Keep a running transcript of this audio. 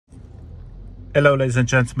Hello ladies and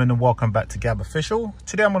gentlemen, and welcome back to Gab Official.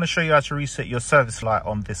 Today I'm going to show you how to reset your service light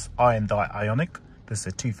on this Hyundai Ioniq. This is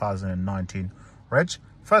a 2019 reg.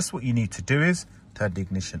 First, what you need to do is turn the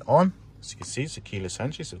ignition on. As you can see, it's a keyless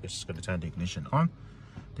entry, so we're just going to turn the ignition on.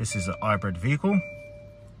 This is a hybrid vehicle,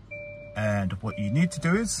 and what you need to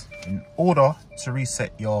do is, in order to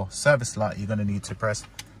reset your service light, you're going to need to press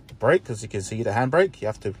the brake. As you can see, the handbrake, you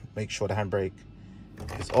have to make sure the handbrake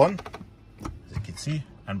is on. As you can see,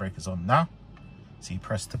 handbrake is on now. So you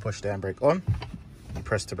press to push the handbrake on, you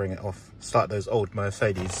press to bring it off. Start those old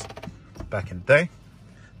Mercedes back in the day.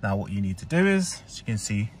 Now what you need to do is, as you can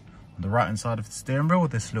see on the right hand side of the steering wheel,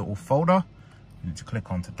 this little folder, you need to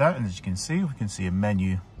click onto that, and as you can see, we can see a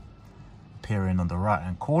menu appearing on the right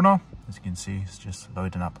hand corner. As you can see, it's just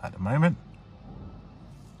loading up at the moment.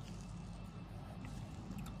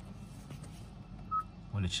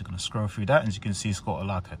 We're literally going to scroll through that, and as you can see, it's got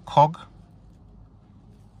like a cog.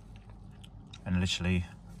 And literally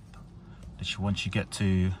once you get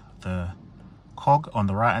to the cog on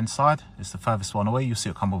the right hand side, it's the furthest one away. You'll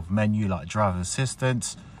see it come up with menu like driver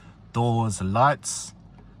assistance, doors, lights,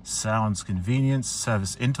 sounds, convenience,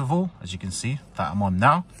 service interval. As you can see, that I'm on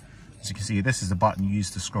now. As you can see, this is the button you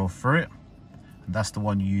use to scroll through it, and that's the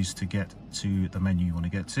one you use to get to the menu you want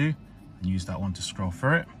to get to, and use that one to scroll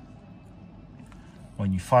through it.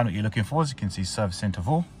 When you find what you're looking for, as you can see, service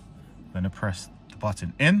interval, I'm going to press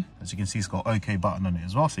button in. As you can see, it's got OK button on it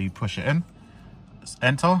as well, so you push it in, just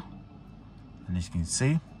enter, and as you can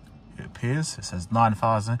see, it appears, it says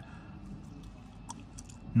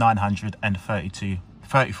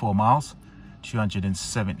 9,934 miles,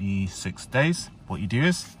 276 days. What you do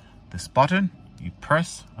is, this button, you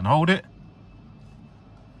press and hold it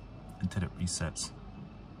until it resets.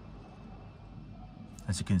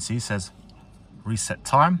 As you can see, it says reset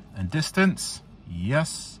time and distance,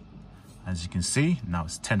 yes. As you can see, now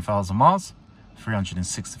it's 10,000 miles,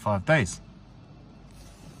 365 days.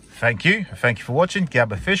 Thank you for watching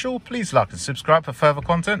Gab Official. Please like and subscribe for further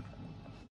content.